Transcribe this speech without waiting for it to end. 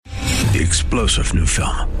The explosive new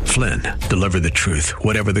film, Flynn, deliver the truth,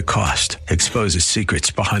 whatever the cost, exposes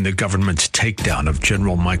secrets behind the government's takedown of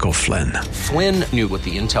General Michael Flynn. Flynn knew what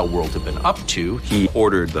the intel world had been up to. He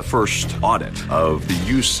ordered the first audit of the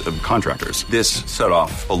use of contractors. This set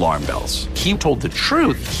off alarm bells. He told the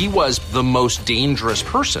truth. He was the most dangerous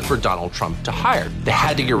person for Donald Trump to hire. They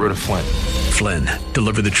had to get rid of Flynn. Flynn,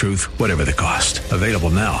 deliver the truth, whatever the cost. Available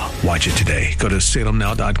now. Watch it today. Go to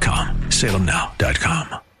salemnow.com.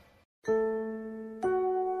 salemnow.com.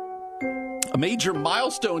 A major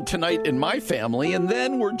milestone tonight in my family, and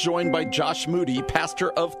then we're joined by Josh Moody,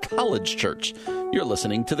 pastor of College Church. You're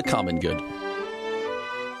listening to The Common Good.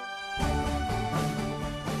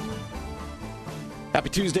 Happy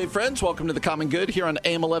Tuesday, friends. Welcome to The Common Good here on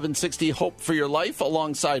AM 1160, Hope for Your Life,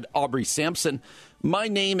 alongside Aubrey Sampson. My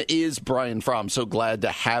name is Brian Fromm. So glad to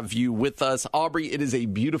have you with us. Aubrey, it is a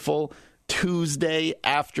beautiful Tuesday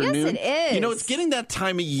afternoon. Yes, it is. You know, it's getting that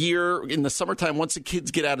time of year in the summertime, once the kids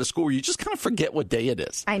get out of school, where you just kind of forget what day it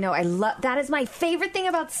is. I know. I love that. Is my favorite thing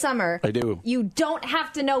about summer. I do. You don't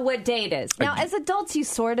have to know what day it is. Now, as adults, you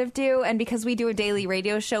sort of do. And because we do a daily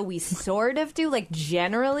radio show, we sort of do, like,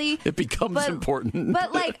 generally. It becomes important.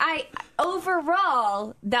 But, like,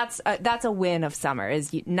 overall, that's a win of summer,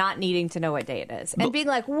 is not needing to know what day it is. And being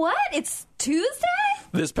like, what? It's Tuesday?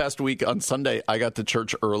 This past week on Sunday, I got to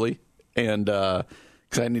church early. And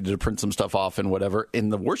because I needed to print some stuff off and whatever.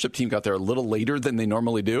 And the worship team got there a little later than they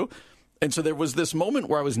normally do. And so there was this moment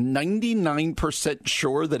where I was 99%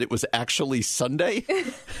 sure that it was actually Sunday.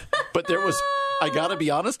 But there was, I got to be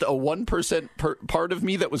honest, a 1% part of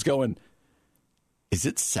me that was going, is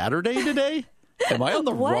it Saturday today? Am I on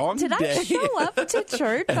the wrong day? Did I show up to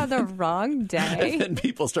church on the wrong day? And then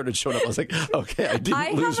people started showing up. I was like, okay, I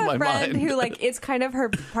didn't lose my mind. I have a friend who, like, it's kind of her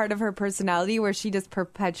part of her personality where she just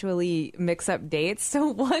perpetually mix up dates. So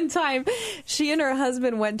one time, she and her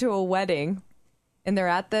husband went to a wedding. And they're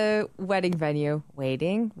at the wedding venue,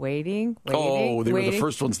 waiting. Oh, they were the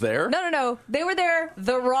first ones there? No. They were there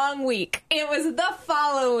the wrong week. It was the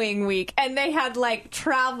following week. And they had, like,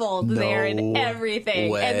 traveled there and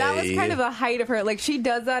everything. Way. And that was kind of the height of her. Like, she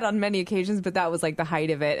does that on many occasions, but that was, like, the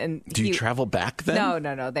height of it. And do you travel back then?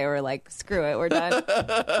 No. They were like, screw it, we're done.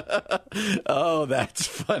 Oh, that's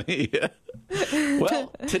funny.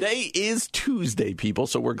 Well, today is Tuesday, people,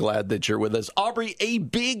 so we're glad that you're with us. Aubrey, a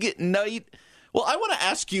big night. Well, I want to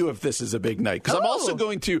ask you if this is a big night, because I'm also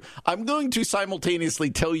going to simultaneously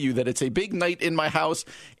tell you that it's a big night in my house,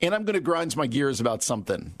 and I'm going to grind my gears about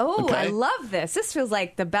something. Oh, okay? I love this. This feels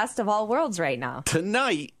like the best of all worlds right now.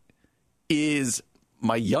 Tonight is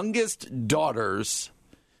my youngest daughter's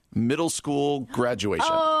middle school graduation.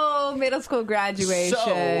 Oh, middle school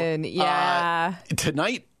graduation. Yeah.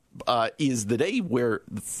 Tonight is the day where,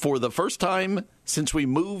 for the first time since we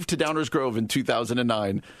moved to Downers Grove in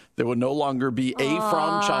 2009, there will no longer be a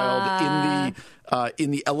Fromm child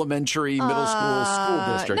in the elementary, middle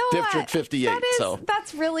school district, District 58.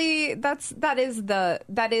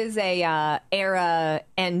 That is a era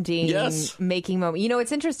ending making moment. You know,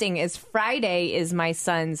 what's interesting is Friday is my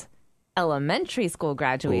son's elementary school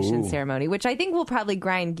graduation ceremony, which I think we'll probably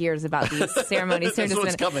grind gears about these ceremonies. That's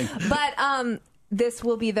what's coming. But this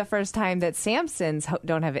will be the first time that Sampsons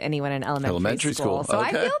don't have anyone in elementary school. So okay.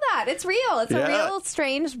 I feel that. It's real. It's a real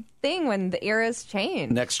strange thing when the eras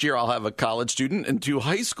change. Next year, I'll have a college student and 2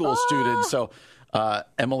 high school students. So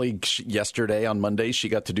Emily, yesterday on Monday, she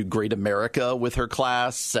got to do Great America with her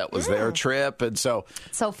class. That was their trip. And so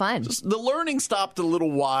fun. The learning stopped a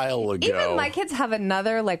little while ago. Even my kids have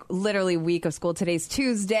another, like, literally week of school. Today's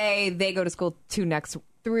Tuesday. They go to school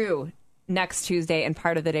through next Tuesday and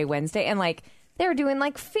part of the day Wednesday. And, like, they're doing,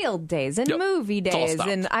 like, field days and movie days.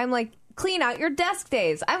 And I'm like, clean out your desk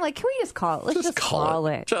days. I'm like, can we just call it? Let's just call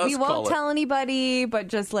it. We won't tell anybody, but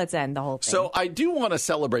just let's end the whole thing. So I do want to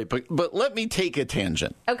celebrate, but let me take a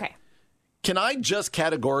tangent. Okay. Can I just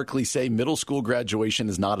categorically say middle school graduation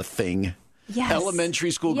is not a thing? Yes.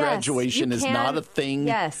 Elementary school graduation is not a thing.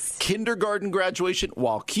 Yes. Kindergarten graduation,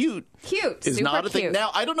 while cute is not a thing.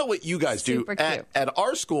 Now, I don't know what you guys do. At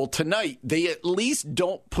our school tonight, they at least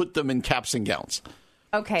don't put them in caps and gowns.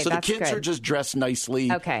 Okay, so that's the kids good. are just dressed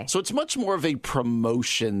nicely. Okay. So it's much more of a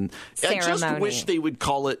promotion. Ceremony. I just wish they would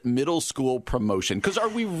call it middle school promotion. Because are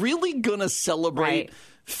we really going to celebrate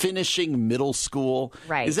finishing middle school?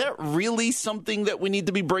 Right. Is that really something that we need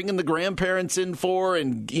to be bringing the grandparents in for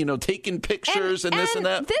and, you know, taking pictures and this and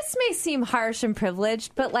that? This may seem harsh and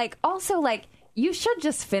privileged, but, like, also, like, you should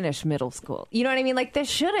just finish middle school. You know what I mean? Like, this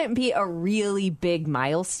shouldn't be a really big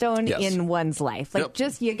milestone in one's life. Like,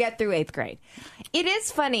 just you get through 8th grade. It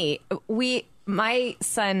is funny. My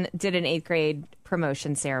son did an 8th grade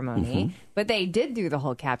promotion ceremony, but they did do the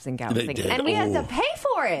whole caps and gowns They thing, did. and we had to pay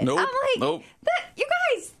for it. Nope. I'm like, Nope. you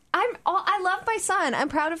guys, I love my son. I'm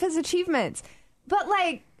proud of his achievements, but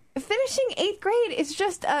like finishing 8th grade is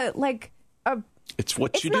just It's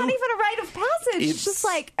what it's you not do. even a rite of passage. It's just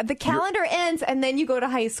like the calendar ends and then you go to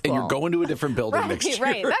high school. And you're going to a different building next year.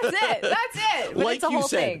 Right, that's it. That's it. But Like it's a you whole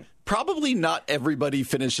said, thing. probably not everybody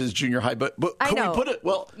finishes junior high, but I can know. we put it?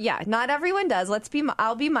 Well, Yeah, not everyone does.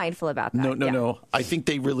 I'll be mindful about that. no. I think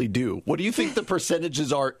they really do. What do you think the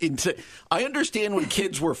percentages are? I understand when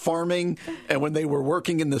kids were farming and when they were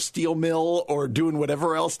working in the steel mill or doing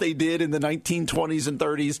whatever else they did in the 1920s and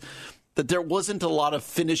 30s, that there wasn't a lot of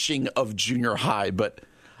finishing of junior high, but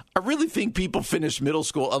I really think people finish middle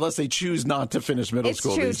school unless they choose not to finish middle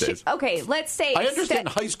school true. these days. Okay, let's say I understand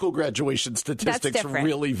high school graduation that's statistics different.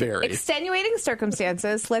 really vary. Extenuating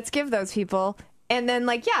circumstances. Let's give those people. And then,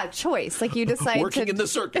 choice. Like, you decide Working in the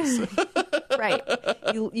circus. right.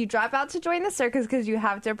 You drop out to join the circus because you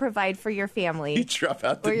have to provide for your family. You drop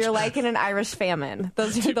out. Or you're like in an Irish famine.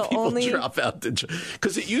 Those are the People only. drop out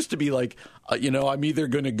because it used to be like, I'm either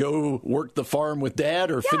going to go work the farm with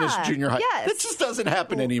dad or finish junior high. Yes. That just doesn't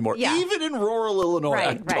happen anymore. Yeah. Even in rural Illinois,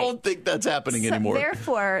 Right, I don't think that's happening anymore.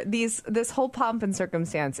 Therefore, this whole pomp and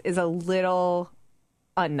circumstance is a little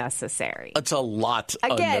unnecessary. It's a lot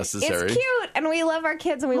Again, unnecessary. it's cute, and we love our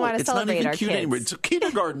kids, and we want to It's not celebrate even our cute kids. anymore. It's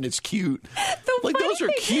kindergarten. It's cute. The Those funny are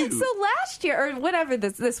thing- cute. So last year, or whatever,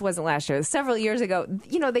 this wasn't last year, several years ago,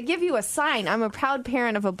 they give you a sign. I'm a proud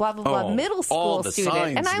parent of a blah, blah, blah middle all school the student.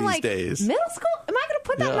 signs And I'm these like, days. middle school? Am I going to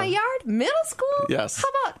put that in my yard? Middle school? Yes. How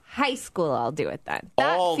about high school? I'll do it then.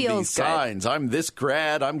 That all feels these good. signs. I'm this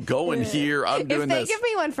grad. I'm going here. I'm doing If they this. give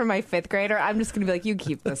me one for my 5th grader, I'm just going to be like, you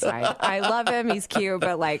keep the sign. I love him. He's cute,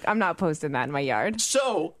 but I'm not posting that in my yard.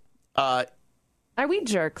 So, Are we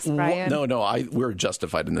jerks, Brian? No, we're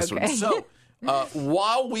justified in this Okay. one. So,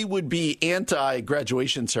 while we would be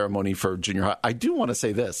anti-graduation ceremony for junior high, I do want to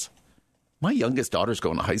say this. My youngest daughter's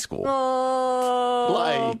going to high school.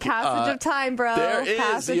 Oh, passage of time, bro. There is.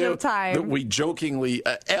 Passage of time. We jokingly,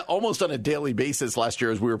 almost on a daily basis last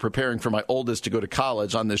year as we were preparing for my oldest to go to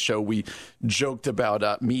college on this show, we joked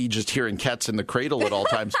about me just hearing cats in the cradle at all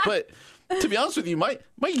times. But to be honest with you, my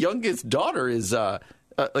youngest daughter is...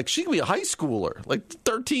 she can be a high schooler,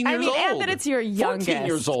 13 years old. And that it's your youngest. 14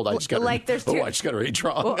 years old. I just got her age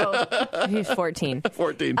wrong. He's 14.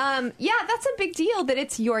 14. Yeah, that's a big deal that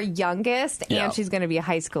it's your youngest and she's going to be a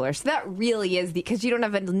high schooler. So that really is because you don't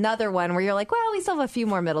have another one where you're like, well, we still have a few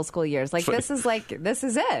more middle school years. This is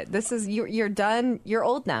it. This is you're done. You're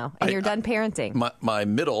old now and you're done parenting. My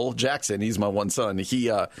middle, Jackson, he's my one son.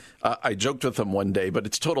 He, I joked with him one day, but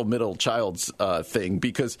it's total middle child's thing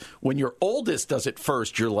because when your oldest does it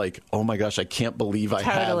first, you're like, oh my gosh, I can't believe I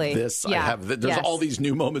have this. Yeah. I have this. There's all these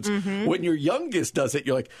new moments. Mm-hmm. When your youngest does it,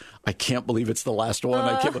 you're like, I can't believe it's the last one.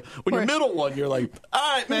 When your middle one, you're like,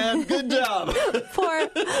 all right, man, good job.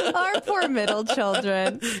 Our poor middle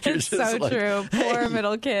children. It's so true. Poor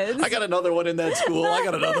middle kids. I got another one in that school. I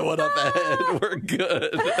got another one up ahead. We're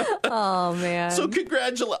good. Oh, man. So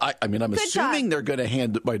congratulations. I'm assuming they're going to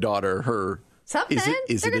hand my daughter her... Something.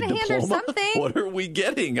 Is They're it a going to hand her diploma? something. What are we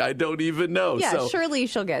getting? I don't even know. Yeah, so, surely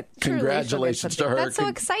she'll get. Congratulations to her. That's so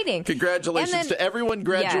exciting. Congratulations to everyone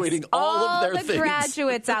graduating all of their the things.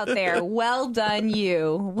 graduates out there. Well done,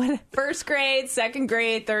 you. First grade, second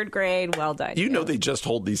grade, third grade. Well done. You know they just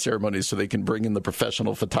hold these ceremonies so they can bring in the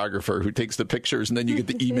professional photographer who takes the pictures, and then you get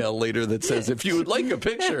the email later that says, if you would like a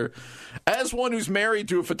picture, as one who's married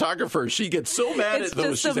to a photographer, she gets so mad at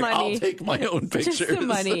those. She's like, I'll take my own pictures. Just the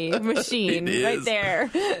money machine right there.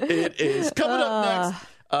 It is. Coming up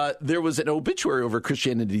next, there was an obituary over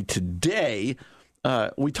Christianity Today.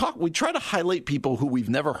 We try to highlight people who we've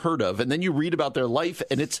never heard of, and then you read about their life,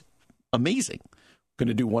 and it's amazing. Going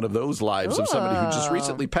to do one of those lives of somebody who just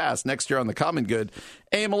recently passed next year on The Common Good.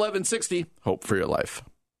 AM 1160, Hope for Your Life.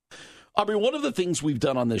 Aubrey, one of the things we've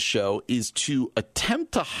done on this show is to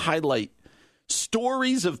attempt to highlight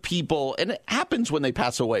stories of people, and it happens when they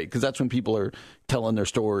pass away, because that's when people are telling their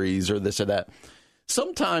stories or this or that.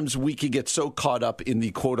 Sometimes we could get so caught up in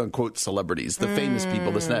the quote-unquote celebrities, the famous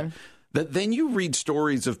people, this and that then you read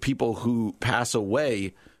stories of people who pass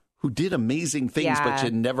away who did amazing things, but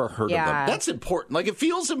you never heard of them. That's important. It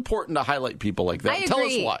feels important to highlight people like that. I agree. Tell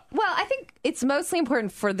us why. Well, I think it's mostly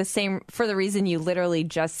important for the reason you literally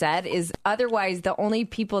just said, is otherwise the only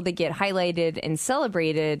people that get highlighted and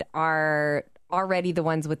celebrated are already the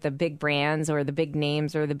ones with the big brands or the big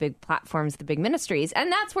names or the big platforms, the big ministries,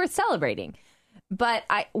 and that's worth celebrating. But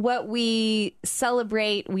what we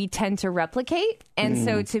celebrate, we tend to replicate. And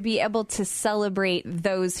so to be able to celebrate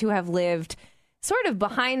those who have lived sort of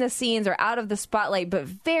behind the scenes or out of the spotlight, but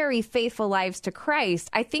very faithful lives to Christ,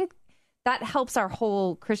 I think that helps our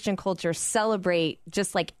whole Christian culture celebrate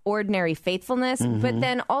just like ordinary faithfulness. But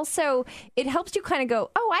then also it helps you kind of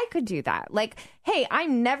go, oh, I could do that. Like, hey,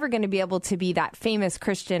 I'm never going to be able to be that famous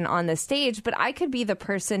Christian on the stage, but I could be the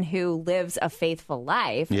person who lives a faithful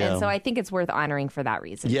life. Yeah. And so I think it's worth honoring for that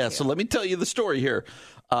reason. Yeah, too. so let me tell you the story here.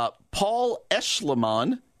 Paul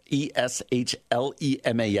Eschliman, Eschleman.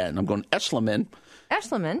 I'm going Eschliman.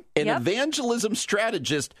 Eschliman, An evangelism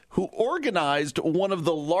strategist who organized one of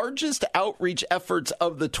the largest outreach efforts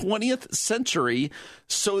of the 20th century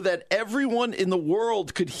so that everyone in the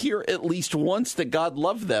world could hear at least once that God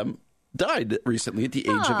loved them, died recently at the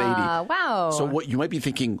age of 80. Wow. So what you might be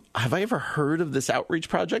thinking, have I ever heard of this outreach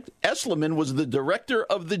project? Eschliman was the director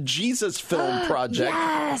of the Jesus Film Project.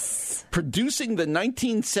 Yes. Producing the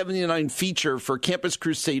 1979 feature for Campus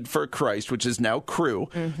Crusade for Christ, which is now Cru,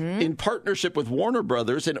 in partnership with Warner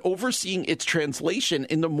Brothers and overseeing its translation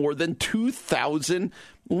into more than 2,000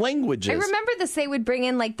 languages. I remember this. They would bring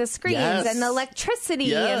in like the screens and the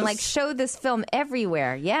electricity and like show this film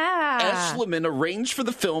everywhere. Yeah. Eschliman arranged for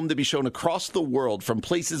the film to be shown across the world from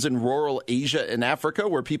places in rural Asia and Africa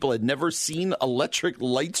where people had never seen electric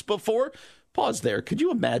lights before. Pause there. Could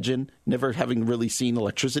you imagine never having really seen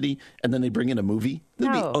electricity and then they bring in a movie?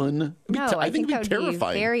 That'd be I think it'd be that would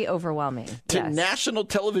terrifying. be very overwhelming. To national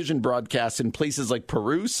television broadcasts in places like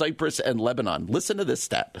Peru, Cyprus, and Lebanon. Listen to this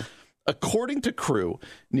stat. According to Cru,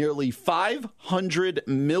 nearly 500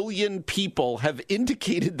 million people have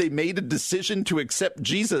indicated they made a decision to accept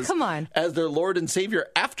Jesus as their Lord and Savior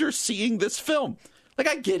after seeing this film. Like,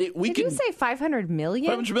 I get it. Did you say 500 million?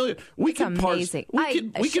 500 million. We can parse.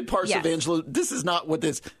 We can parse evangelism. This is not what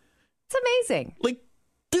this. It's amazing. Like,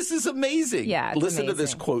 this is amazing. Yeah, it's Listen to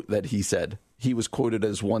this amazing. quote that he said. He was quoted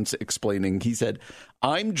as once explaining. He said,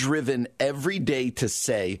 "I'm driven every day to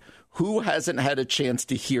say, who hasn't had a chance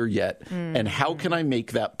to hear yet, and how can I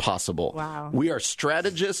make that possible? Wow. We are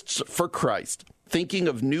strategists for Christ, thinking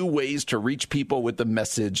of new ways to reach people with the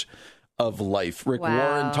message of life." Rick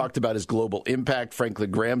Warren talked about his global impact.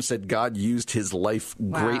 Franklin Graham said God used his life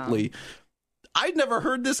greatly. I'd never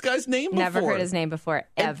heard this guy's name before. Never heard his name before,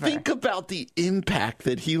 ever. And think about the impact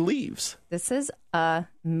that he leaves. This is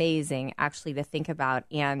amazing, actually, to think about.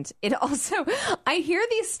 And it also, I hear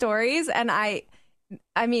these stories and I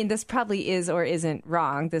mean, this probably is or isn't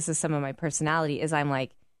wrong. This is some of my personality is I'm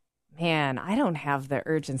like, man, I don't have the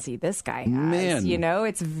urgency this guy has. Man. You know,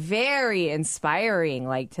 it's very inspiring,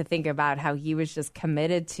 like to think about how he was just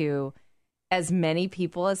committed to as many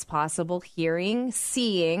people as possible hearing,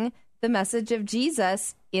 seeing the message of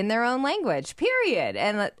Jesus in their own language, period.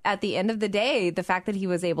 And at the end of the day, the fact that he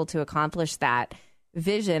was able to accomplish that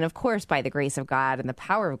vision, of course, by the grace of God and the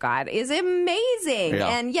power of God, is amazing. Yeah.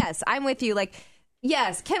 And yes, I'm with you. Like,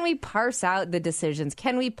 yes, can we parse out the decisions?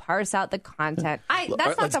 Can we parse out the content? That's not the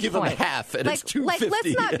point. Let's give him half, and it's $250. Like,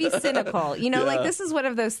 let's not be cynical. You know, like this is one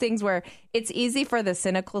of those things where it's easy for the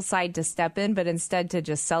cynical side to step in, but instead to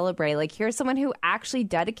just celebrate. Like, here's someone who actually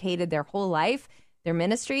dedicated their whole life, their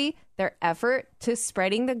ministry, their effort to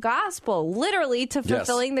spreading the gospel, literally to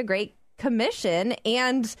fulfilling the Great Commission.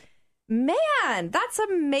 And man, that's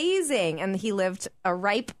amazing. And he lived to a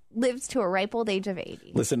ripe old age of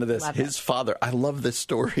 80. Listen to this. His father, I love this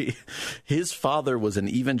story. His father was an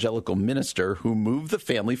evangelical minister who moved the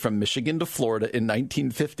family from Michigan to Florida in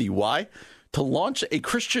 1950. Why? To launch a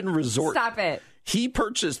Christian resort. Stop it. He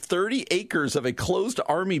purchased 30 acres of a closed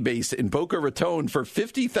army base in Boca Raton for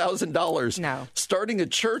 $50,000, No. starting a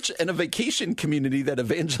church and a vacation community that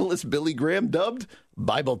evangelist Billy Graham dubbed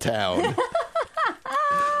Bibletown.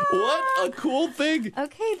 What a cool thing.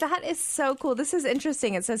 Okay, that is so cool. This is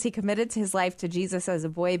interesting. It says he committed his life to Jesus as a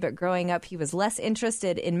boy, but growing up, he was less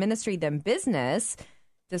interested in ministry than business.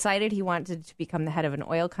 Decided he wanted to become the head of an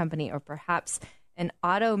oil company or perhaps an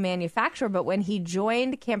auto manufacturer. But when he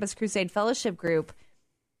joined Campus Crusade Fellowship Group,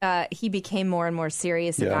 he became more and more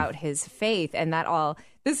serious about his faith. And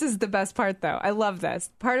this is the best part, though. I love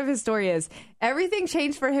this. Part of his story is everything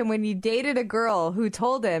changed for him when he dated a girl who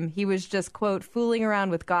told him he was just, quote, fooling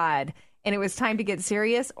around with God. And it was time to get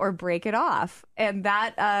serious or break it off. And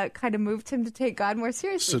that kind of moved him to take God more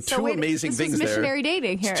seriously. So amazing things there. Missionary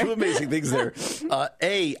dating here. Two amazing things there.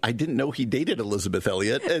 A, I didn't know he dated Elizabeth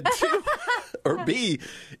Elliot. And two, or B,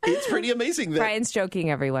 it's pretty amazing that... Brian's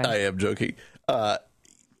joking, everyone. I am joking.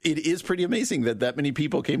 it is pretty amazing that many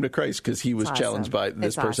people came to Christ because he was challenged by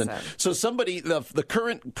this person. Awesome. So somebody, the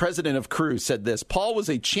current president of Cru said this: Paul was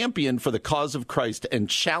a champion for the cause of Christ and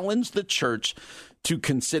challenged the church to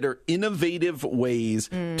consider innovative ways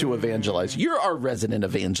to evangelize. You're our resident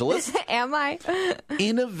evangelist. Am I?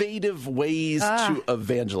 Innovative ways to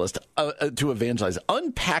evangelize.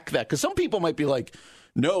 Unpack that, because some people might be like,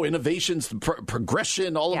 no, innovation's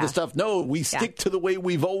progression, all of this stuff. No, we stick to the way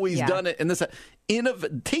we've always done it. And this,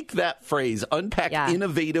 take that phrase, unpack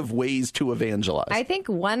innovative ways to evangelize. I think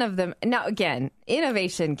one of them, now again,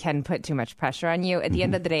 innovation can put too much pressure on you. At the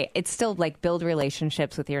end of the day, it's still like build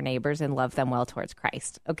relationships with your neighbors and love them well towards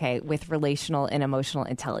Christ, okay, with relational and emotional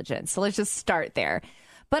intelligence. So let's just start there.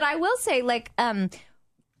 But I will say, like, I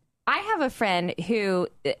have a friend who,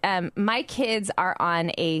 my kids are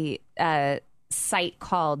on a site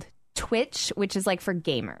called Twitch, which is like for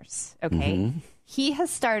gamers. Okay. He has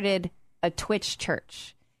started a Twitch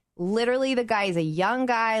church. Literally, the guy is a young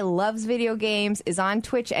guy, loves video games, is on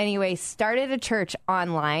Twitch anyway, started a church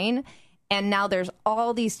online. And now there's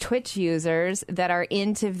all these Twitch users that are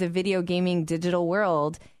into the video gaming digital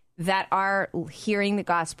world that are hearing the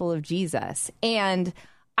gospel of Jesus. And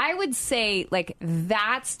I would say, like,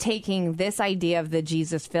 that's taking this idea of the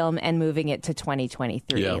Jesus film and moving it to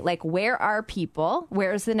 2023. Yeah. Like, where are people?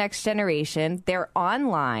 Where's the next generation? They're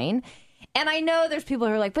online. And I know there's people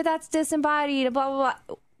who are like, but that's disembodied, blah, blah,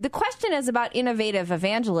 blah. The question is about innovative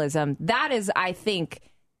evangelism. That is, I think,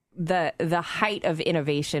 the height of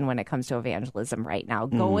innovation when it comes to evangelism right now.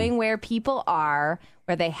 Going where people are,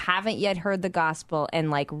 where they haven't yet heard the gospel,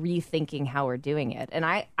 and like rethinking how we're doing it. And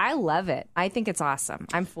I love it. I think it's awesome.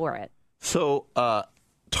 I'm for it. So,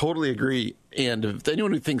 totally agree. And if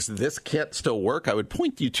anyone who thinks this can't still work, I would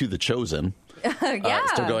point you to The Chosen.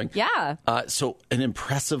 Still going. Yeah. So an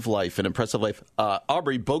impressive life.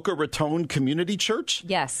 Aubrey, Boca Raton Community Church.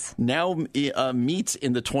 Yes. Now meets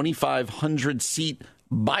in the 2,500 seat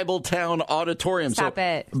Bibletown Auditorium. Stop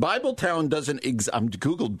it. Bibletown doesn't I'm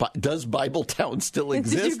Googled, does Bibletown still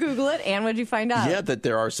exist? Did you Google it? And what did you find out? Yeah, that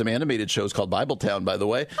there are some animated shows called Bibletown, by the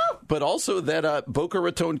way. Oh. But also that Boca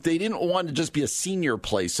Raton, they didn't want to just be a senior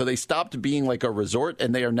place, so they stopped being like a resort,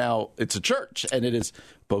 and they are now, it's a church, and it is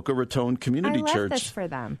Boca Raton Community Church. I love this for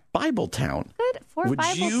them. Bibletown. Good for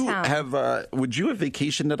Bibletown. Would you have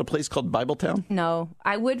vacationed at a place called Bibletown? No,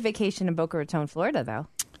 I would vacation in Boca Raton, Florida, though.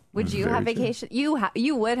 Would you have vacation? You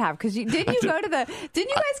would have, because didn't you guys go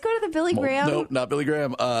to the Billy Graham? No, not Billy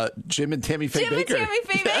Graham. Jim and Tammy Faye Baker. Jim and Tammy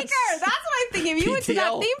Faye Baker. That's what I'm thinking. You went to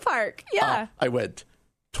that theme park. Yeah. I went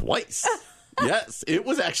twice. Yes, it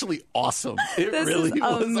was actually awesome. It really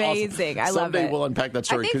was amazing. Awesome. I love it. Someday we'll unpack that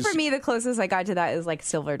story. I think for me, the closest I got to that is like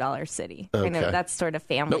Silver Dollar City. Okay. I know that's sort of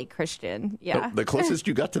family Christian. Yeah. Nope. The closest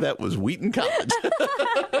you got to that was Wheaton College.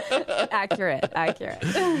 Accurate.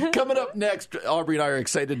 Coming up next, Aubrey and I are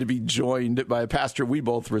excited to be joined by a pastor we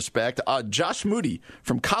both respect, Josh Moody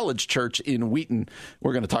from College Church in Wheaton.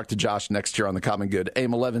 We're going to talk to Josh next year on The Common Good.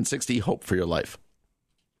 AM 1160, Hope for Your Life.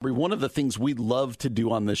 One of the things we love to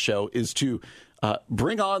do on this show is to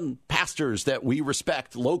bring on pastors that we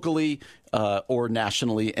respect locally or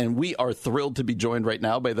nationally, and we are thrilled to be joined right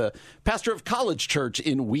now by the pastor of College Church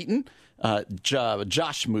in Wheaton,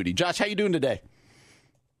 Josh Moody. Josh, how you doing today?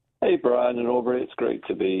 Hey, Brian and Aubrey. It's great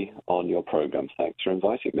to be on your program. Thanks for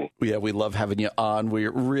inviting me. Yeah, we love having you on. We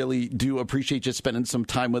really do appreciate you spending some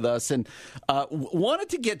time with us. And wanted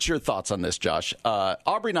to get your thoughts on this, Josh.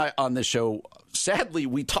 Aubrey and I on this show, sadly,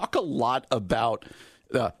 we talk a lot about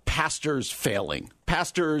pastors failing,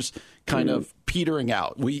 pastors kind of petering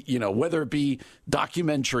out. We, whether it be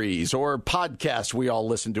documentaries or podcasts we all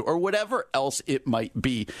listen to or whatever else it might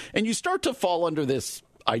be. And you start to fall under this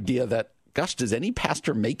idea that, gosh, does any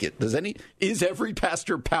pastor make it? Is every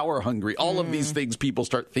pastor power hungry? All of these things people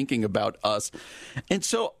start thinking about us. And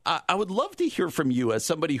so I would love to hear from you as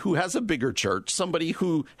somebody who has a bigger church, somebody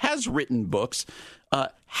who has written books.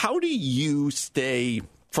 How do you stay,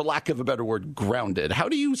 for lack of a better word, grounded? How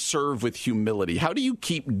do you serve with humility? How do you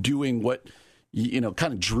keep doing what,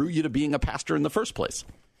 kind of drew you to being a pastor in the first place?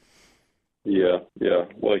 Yeah.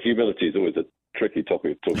 Well, humility is always a tricky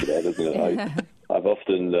topic to talk about, isn't it? I've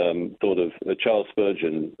often thought of Charles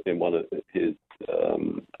Spurgeon in one of his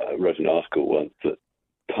wrote an article once that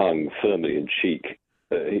tongue firmly in cheek.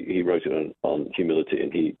 He wrote it on humility,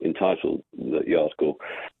 and he entitled the article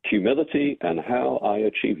 "Humility and How I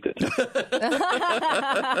Achieved It."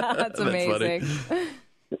 That's amazing.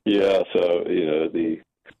 Yeah, so the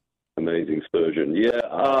amazing Spurgeon. Yeah,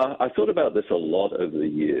 I thought about this a lot over the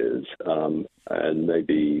years, and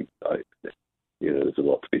maybe there's a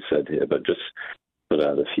lot to be said here, but just put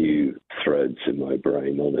out a few threads in my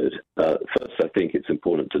brain on it. First, I think it's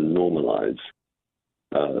important to normalize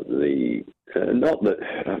not that,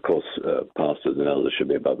 of course, pastors and elders should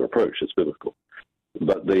be above reproach. It's biblical,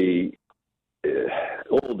 but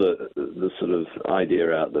all the sort of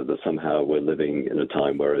idea out there that somehow we're living in a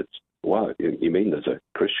time where it's, wow, you mean there's a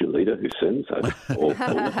Christian leader who sins? Have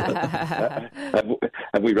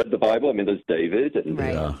we read the Bible? I mean, there's David and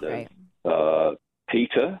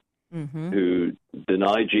Peter, who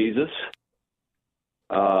denied Jesus.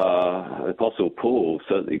 Apostle Paul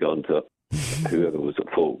certainly got into whoever was at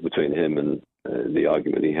fault between him and the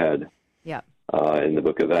argument he had in the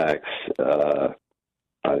book of Acts.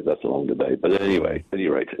 That's a long debate. But anyway, at any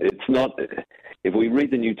rate, it's not... If we read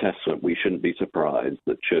the New Testament, we shouldn't be surprised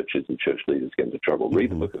that churches and church leaders get into trouble. Read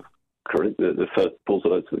the book of the first Paul's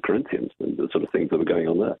letter to the Corinthians and the sort of things that were going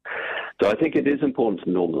on there. So I think it is important to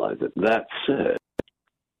normalize it. That said,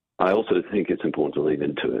 I also think it's important to lean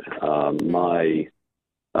into it. My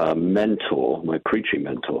mentor, my preaching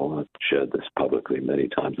mentor, I've shared this publicly many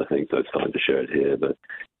times, I think, so it's fine to share it here, but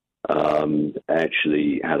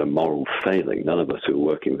actually had a moral failing. None of us who were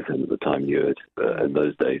working with him at the time knew it. In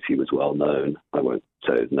those days, he was well known. I won't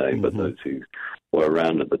say his name, but those who were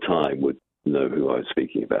around at the time would know who I was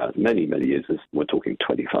speaking about. Many, many years. We're talking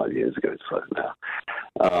 25 years ago, so now,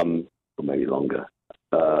 or maybe longer.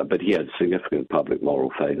 But he had significant public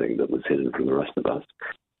moral failing that was hidden from the rest of us.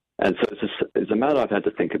 And so it's a matter I've had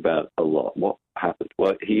to think about a lot. What happened?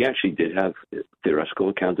 Well, he actually did have theoretical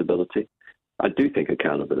accountability. I do think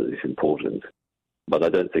accountability is important, but I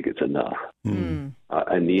don't think it's enough. In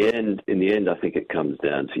the end, I think it comes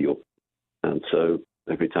down to your. And so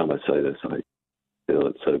every time I say this, I feel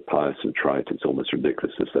it's so pious and trite. It's almost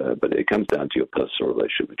ridiculous to say, but it comes down to your personal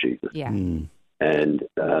relationship with Jesus. Yeah. And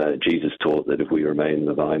Jesus taught that if we remain in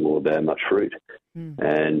the vine, we'll bear much fruit.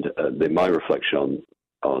 And my reflection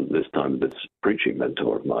on this time, this preaching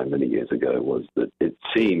mentor of mine many years ago was that it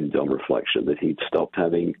seemed on reflection that he'd stopped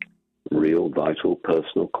having real, vital,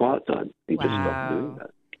 personal quiet time. He just stopped doing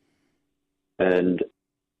that. And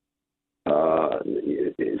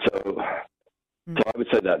so I would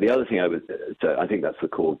say that. The other thing I would say, I think that's the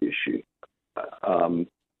core of the issue.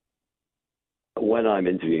 When I'm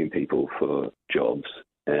interviewing people for jobs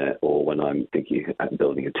or when I'm thinking of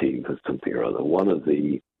building a team for something or other, one of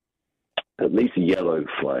the at least yellow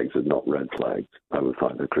flags and not red flags I would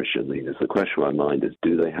find for Christian leaders. The question in my mind is,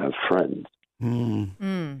 do they have friends?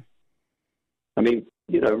 I mean,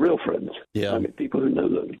 real friends. Yeah. I mean, people who know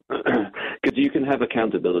them. Because you can have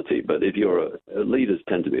accountability, but if leaders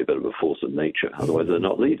tend to be a bit of a force of nature. Otherwise, they're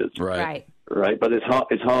not leaders. Right. But it's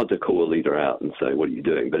hard to call a leader out and say, what are you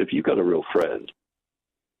doing? But if you've got a real friend,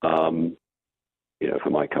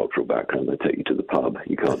 from my cultural background, they take you to the pub.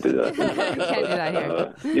 You can't do that. You can't do that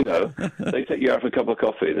here. They take you out for a cup of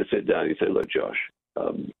coffee and they sit down and you say, look, Josh,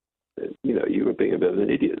 you were being a bit of an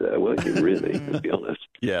idiot there, weren't you, really, to be honest?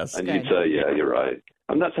 Yes. And you'd say, yeah, you're right.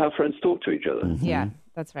 And that's how friends talk to each other. Yeah,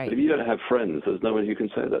 that's right. But if you don't have friends, there's no one who can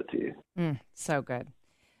say that to you. So good.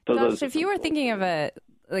 So Josh, if you were thinking of a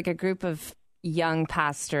group of young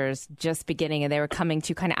pastors just beginning and they were coming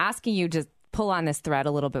to kind of asking you to pull on this thread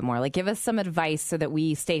a little bit more, like give us some advice so that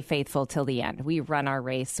we stay faithful till the end, we run our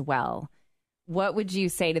race well, what would you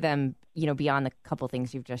say to them, beyond the couple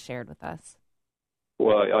things you've just shared with us?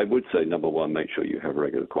 Well, I would say, number one, make sure you have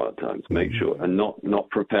regular quiet times. Make sure, and not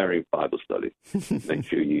preparing Bible study. Make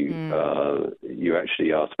sure you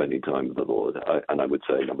actually are spending time with the Lord. And I would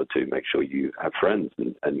say, number two, make sure you have friends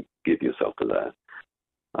and give yourself to that.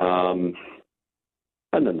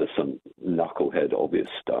 And then there's some knucklehead obvious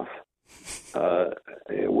stuff.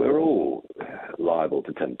 We're all liable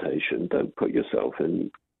to temptation. Don't put yourself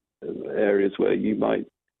in areas where you might,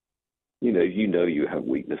 you have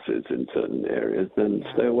weaknesses in certain areas, then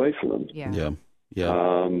stay away from them. Yeah.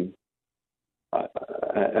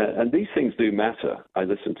 And these things do matter. I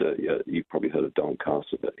listened to, you've probably heard of Don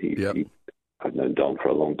Carson, but I've known Don for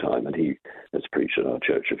a long time, and he has preached at our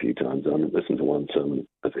church a few times. I listened to one sermon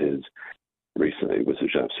of his recently, which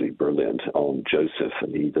was absolutely brilliant, on Joseph,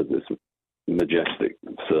 and he did this majestic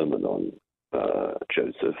sermon on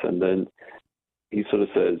Joseph. And then he sort of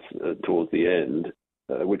says towards the end,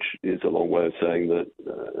 which is a long way of saying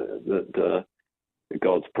that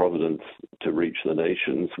God's providence to reach the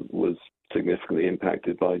nations was significantly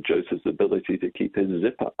impacted by Joseph's ability to keep his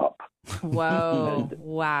zipper up. Whoa.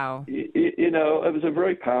 Wow. It was a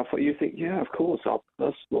very powerful, you think, yeah, of course, our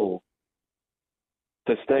personal,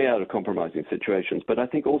 to stay out of compromising situations, but I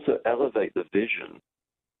think also elevate the vision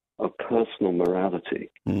of personal morality.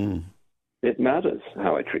 It matters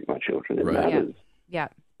how I treat my children. It matters. Yeah.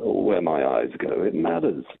 Where my eyes go. It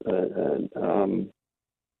matters.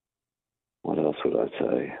 what else would I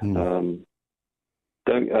say?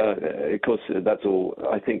 Of course, that's all.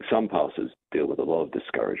 I think some pastors deal with a lot of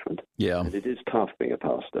discouragement. Yeah. And it is tough being a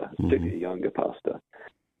pastor, particularly a younger pastor.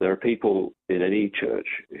 There are people in any church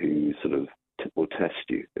who sort of will test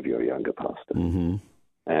you if you're a younger pastor.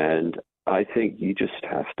 And I think you just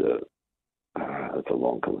have to, it's a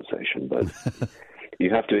long conversation, but you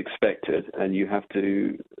have to expect it and you have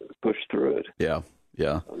to push through it. Yeah.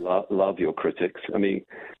 Love your critics. I mean,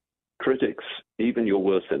 critics, even your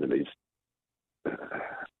worst enemies,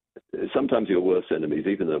 sometimes your worst enemies,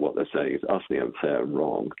 even though what they're saying is utterly unfair and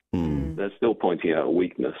wrong, they're still pointing out a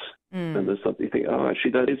weakness. And there's something you think, oh,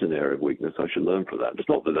 actually, that is an area of weakness. I should learn from that. It's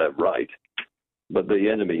not that they're right, but the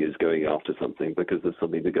enemy is going after something because there's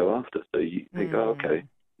something to go after. So you think, oh, okay,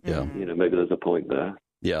 maybe there's a point there.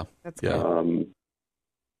 Yeah, that's good. I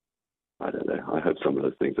don't know. I hope some of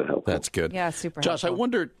those things are helpful. That's good. Yeah, super Josh, helpful. I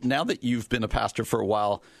wonder, now that you've been a pastor for a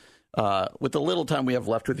while, with the little time we have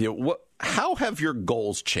left with you, how have your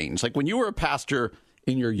goals changed? Like when you were a pastor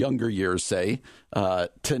in your younger years, say,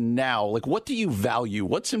 to now, like what do you value?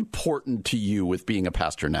 What's important to you with being a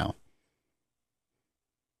pastor now?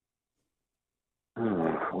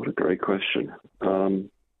 What a great question.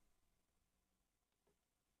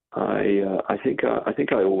 I think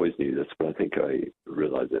I always knew this, but I think I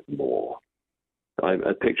realize it more.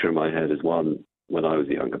 A picture in my head is one when I was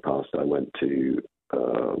a younger pastor. I went to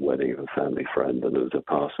a wedding of a family friend, and there was a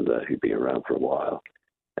pastor there who'd been around for a while,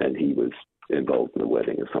 and he was involved in the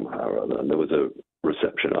wedding somehow or other. And there was a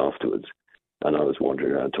reception afterwards, and I was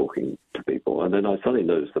wandering around talking to people, and then I suddenly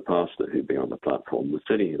noticed the pastor who'd been on the platform was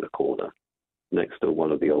sitting in a corner next to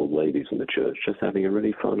one of the old ladies in the church, just having a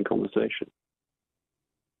really fun conversation.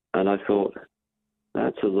 And I thought,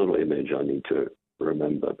 that's a little image I need to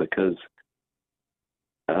remember, because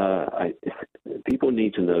people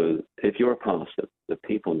need to know, if you're a pastor, the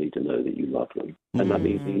people need to know that you love them. And that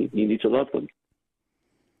means you need to love them.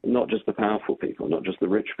 Not just the powerful people, not just the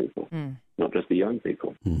rich people, not just the young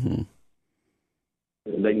people.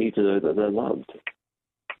 They need to know that they're loved.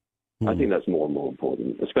 I think that's more and more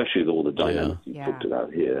important, especially with all the dynamics you talked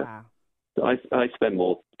about here. Wow. I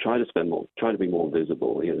try to be more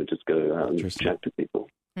visible, just go out and chat to people.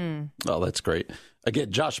 Oh, that's great.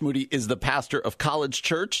 Again, Josh Moody is the pastor of College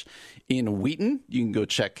Church in Wheaton. You can go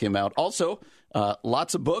check him out. Also,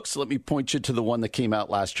 lots of books. Let me point you to the one that came out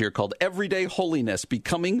last year called Everyday Holiness,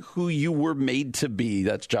 Becoming Who You Were Made to Be.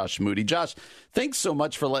 That's Josh Moody. Josh, thanks so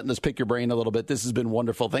much for letting us pick your brain a little bit. This has been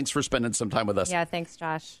wonderful. Thanks for spending some time with us. Yeah, thanks,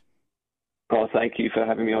 Josh. Oh, thank you for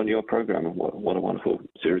having me on your program. What a wonderful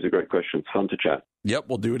series of great questions. Fun to chat. Yep,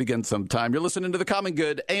 we'll do it again sometime. You're listening to The Common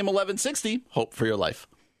Good, AM 1160, Hope for Your Life.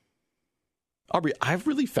 Aubrey, I've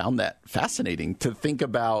really found that fascinating to think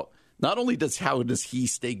about. Not only how does he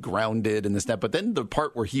stay grounded in this, but then the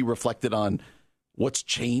part where he reflected on what's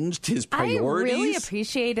changed, his priorities. I really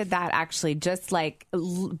appreciated that, actually. Just like,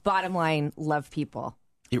 bottom line, love people.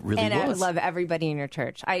 It really was. And I love everybody in your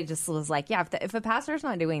church. I just was like, yeah, if a pastor's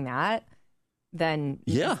not doing that, then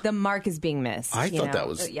the mark is being missed. I thought that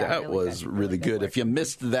was really good. If you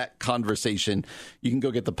missed that conversation, you can go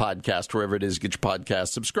get the podcast wherever it is, get your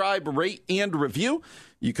podcast, subscribe, rate, and review.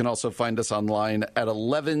 You can also find us online at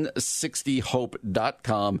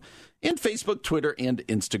 1160hope.com and Facebook, Twitter, and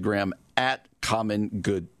Instagram at Common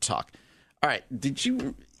Good Talk. All right.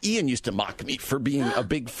 Ian used to mock me for being a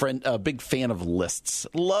big fan of lists.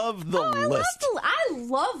 Love the list. I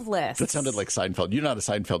love lists. That sounded like Seinfeld. You're not a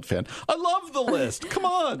Seinfeld fan. I love the list. Come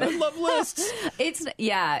on. I love lists. It's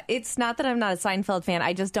not that I'm not a Seinfeld fan.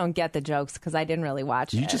 I just don't get the jokes because I didn't really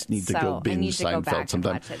watch it. You just need to go binge Seinfeld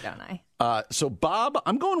sometime. Watch it, don't I? So, Bob,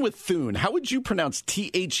 I'm going with Thune. How would you pronounce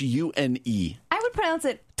Thune? I would pronounce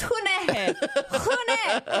it Tune.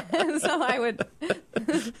 So I would.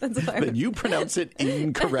 Then you pronounce it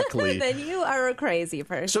incorrectly. Then you are a crazy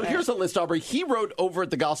person. So here's a list, Aubrey. He wrote over at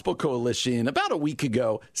the Gospel Coalition about a week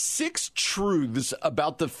ago 6 truths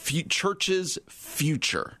about the church's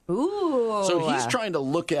future. Ooh. So he's trying to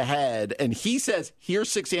look ahead, and he says, here's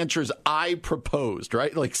 6 answers I proposed,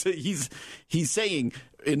 right? Like, so he's saying,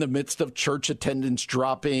 in the midst of church attendance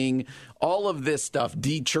dropping, all of this stuff,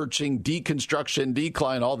 de-churching, deconstruction,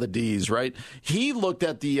 decline, all the D's, right? He looked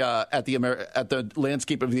at the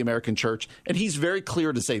landscape of the American church, and he's very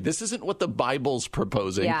clear to say, this isn't what the Bible's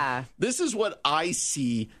proposing. Yeah. This is what I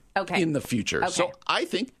see in the future. Okay. So I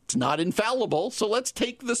think it's not infallible. So let's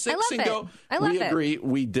take the 6 and go, we agree,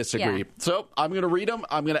 we disagree. Yeah. So I'm going to read them.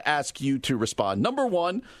 I'm going to ask you to respond. Number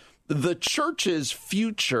 1, the church's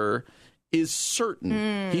future is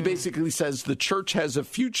certain. He basically says the church has a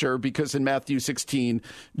future because in Matthew 16,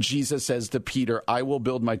 Jesus says to Peter, I will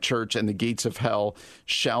build my church and the gates of hell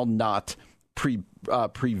shall not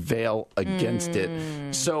prevail against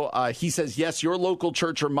it. So he says, yes, your local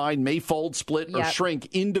church or mine may fold, split, or shrink.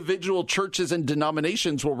 Individual churches and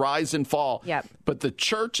denominations will rise and fall. Yep. But the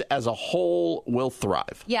church as a whole will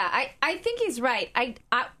thrive. Yeah, I think he's right.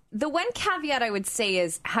 The one caveat I would say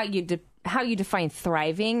is how you define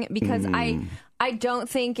thriving, because I don't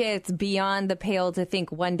think it's beyond the pale to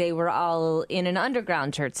think one day we're all in an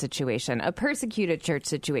underground church situation, a persecuted church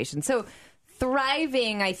situation. So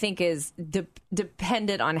thriving, I think, is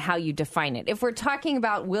dependent on how you define it. If we're talking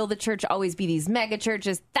about will the church always be these mega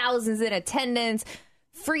churches, thousands in attendance,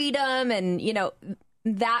 freedom, and,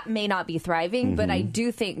 that may not be thriving, but I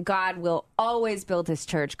do think God will always build his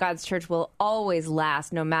church. God's church will always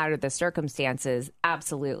last no matter the circumstances.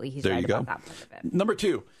 Absolutely. He's right about that part of it. Number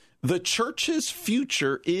 2, the church's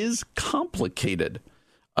future is complicated.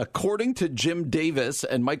 According to Jim Davis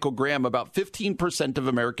and Michael Graham, about 15% of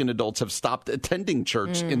American adults have stopped attending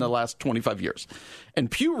church in the last 25 years. And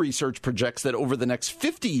Pew Research projects that over the next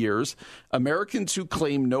 50 years, Americans who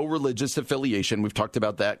claim no religious affiliation, we've talked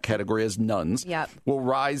about that category as nuns, will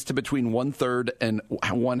rise to between 1/3 and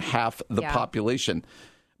 1/2 the population.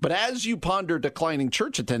 But as you ponder declining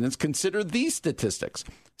church attendance, consider these statistics.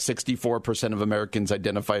 64% of Americans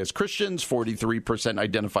identify as Christians, 43%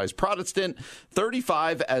 identify as Protestant,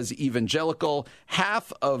 35% as evangelical,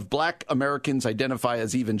 half of Black Americans identify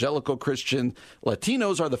as evangelical Christian.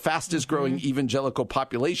 Latinos are the fastest growing evangelical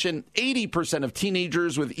population. 80% of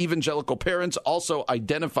teenagers with evangelical parents also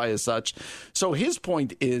identify as such. So his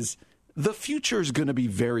point is the future is going to be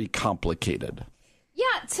very complicated.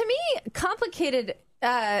 Yeah, to me, complicated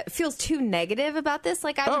feels too negative about this.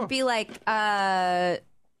 Like, I would be like,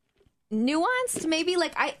 nuanced, maybe.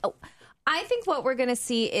 Like, I think what we're going to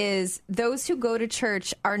see is those who go to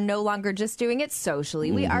church are no longer just doing it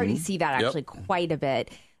socially. We already see that actually quite a bit.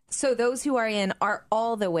 So those who are in are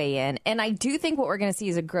all the way in. And I do think what we're going to see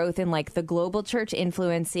is a growth in like the global church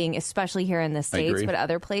influencing, especially here in the States, but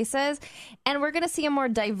other places. And we're going to see a more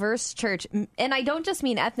diverse church. And I don't just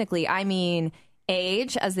mean ethnically. I mean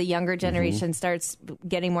age, as the younger generation starts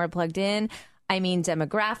getting more plugged in. I mean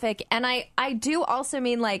demographic. And I do also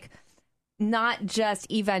mean like not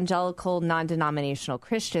just evangelical, non-denominational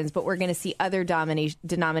Christians, but we're going to see other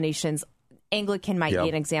denominations. Anglican might be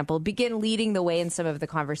an example, begin leading the way in some of the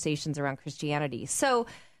conversations around Christianity. So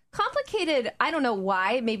complicated, I don't know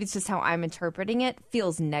why, maybe it's just how I'm interpreting it,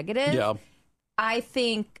 feels negative. Yeah. I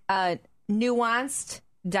think nuanced,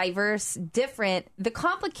 diverse, different. The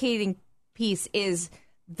complicating piece is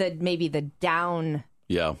maybe the down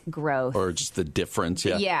growth. Or just the difference.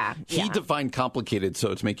 He defined complicated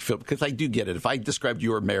so to make you feel, because I do get it. If I described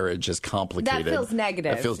your marriage as complicated, that feels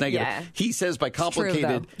negative. Yeah. He says by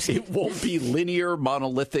complicated, it won't be linear,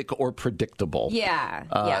 monolithic, or predictable.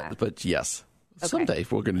 But yes. Okay. Someday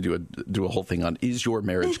we're going to do a whole thing on, is your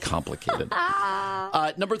marriage complicated?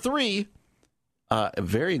 Number 3,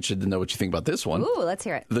 very interested to know what you think about this one. Ooh, let's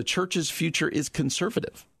hear it. The church's future is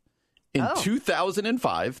conservative. In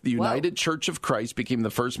 2005, the United Church of Christ became the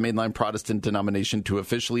first mainline Protestant denomination to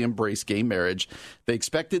officially embrace gay marriage. They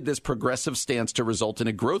expected this progressive stance to result in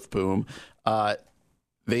a growth boom.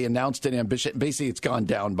 They announced an ambition. Basically, it's gone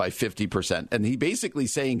down by 50%. And he basically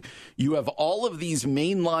saying you have all of these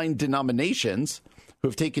mainline denominations who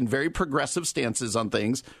have taken very progressive stances on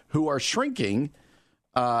things, who are shrinking,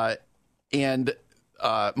 and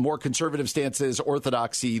more conservative stances,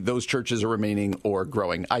 orthodoxy, those churches are remaining or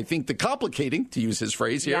growing. I think the complicating, to use his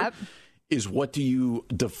phrase here, is what do you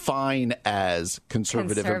define as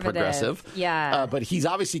conservative and progressive? Yeah. But he's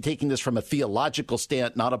obviously taking this from a theological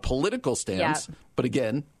stance, not a political stance. But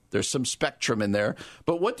again, there's some spectrum in there.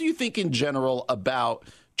 But what do you think in general about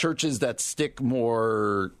churches that stick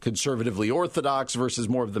more conservatively orthodox versus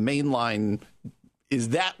more of the mainline? Is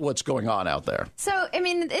that what's going on out there? So, I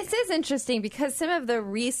mean, this is interesting because some of the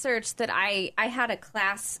research that I had a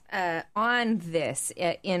class on this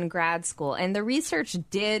in grad school, and the research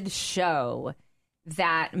did show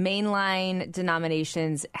that mainline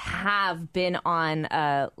denominations have been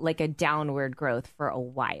on like a downward growth for a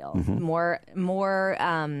while.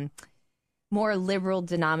 More liberal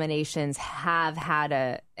denominations have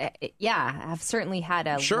had have certainly had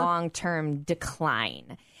a long-term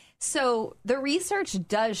decline. So the research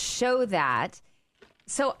does show that.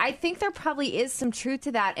 So I think there probably is some truth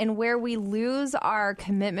to that. And where we lose our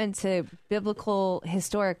commitment to biblical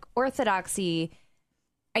historic orthodoxy,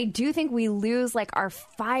 I do think we lose like our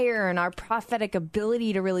fire and our prophetic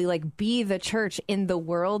ability to really like be the church in the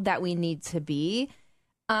world that we need to be.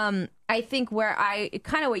 I think where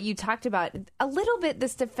kind of what you talked about, a little bit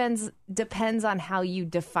this depends on how you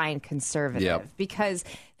define conservative. Because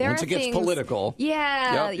once it gets political.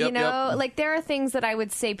 Yeah, like there are things that I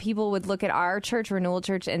would say people would look at our church, Renewal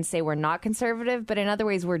Church, and say we're not conservative, but in other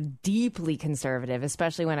ways we're deeply conservative,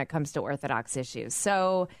 especially when it comes to Orthodox issues.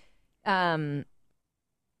 So,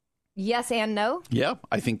 yes and no? Yeah,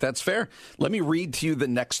 I think that's fair. Let me read to you the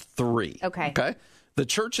next three. Okay. The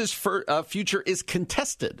church's future is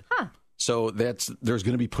contested. So there's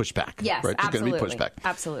going to be pushback. Yes, right? There's absolutely. going to be pushback.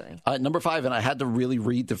 Absolutely. Number 5, and I had to really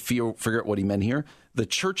read to figure out what he meant here. The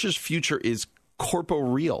church's future is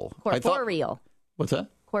corporeal. Corporeal. What's that?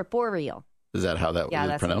 Corporeal. Is that how that was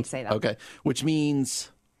that's pronounced? How you say that. Okay. Which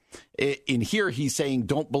means in here he's saying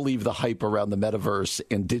don't believe the hype around the metaverse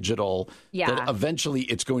and digital. Yeah. That eventually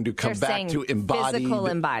it's going to come back to embodied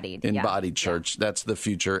church. Yeah. That's the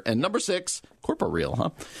future. And number 6, corporeal, huh?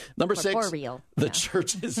 Number 6, the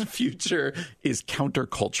church's future is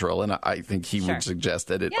countercultural, and I think he would suggest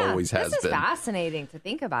that it always has been. This is fascinating to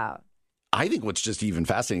think about. I think what's just even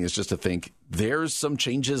fascinating is just to think there's some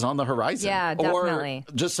changes on the horizon. Yeah, definitely.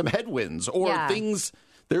 Or just some headwinds or things.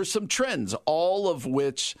 There's some trends, all of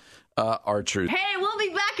which are true. Hey, we'll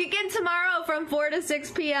be back again tomorrow from 4 to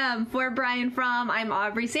 6 p.m. For Brian Fromm, I'm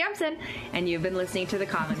Aubrey Sampson, and you've been listening to The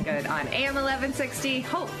Common Good on AM 1160.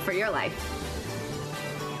 Hope for your life.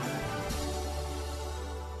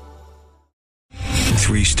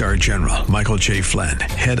 3-star General Michael J. Flynn,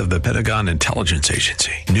 head of the Pentagon Intelligence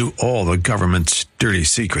Agency, knew all the government's dirty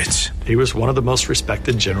secrets. He was one of the most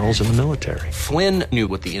respected generals in the military. Flynn knew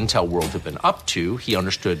what the intel world had been up to. He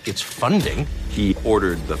understood its funding. He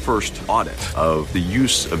ordered the first audit of the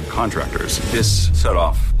use of contractors. This set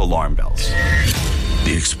off alarm bells.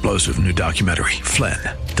 The explosive new documentary, Flynn,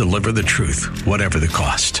 Deliver the Truth, Whatever the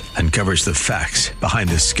Cost, uncovers the facts behind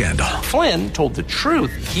this scandal. Flynn told the truth.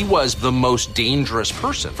 He was the most dangerous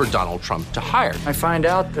person for Donald Trump to hire. I find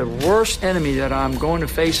out the worst enemy that I'm going to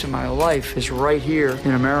face in my life is right here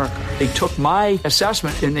in America. They took my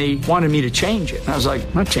assessment and they wanted me to change it. And I was like,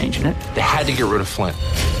 I'm not changing it. They had to get rid of Flynn.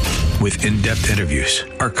 With in-depth interviews,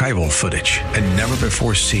 archival footage, and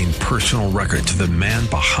never-before-seen personal records of the man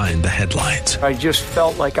behind the headlines. I just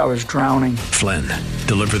felt like I was drowning. Flynn,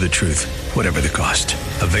 Deliver the Truth, Whatever the Cost.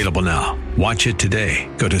 Available now. Watch it today.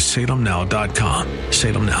 Go to salemnow.com.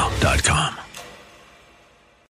 salemnow.com.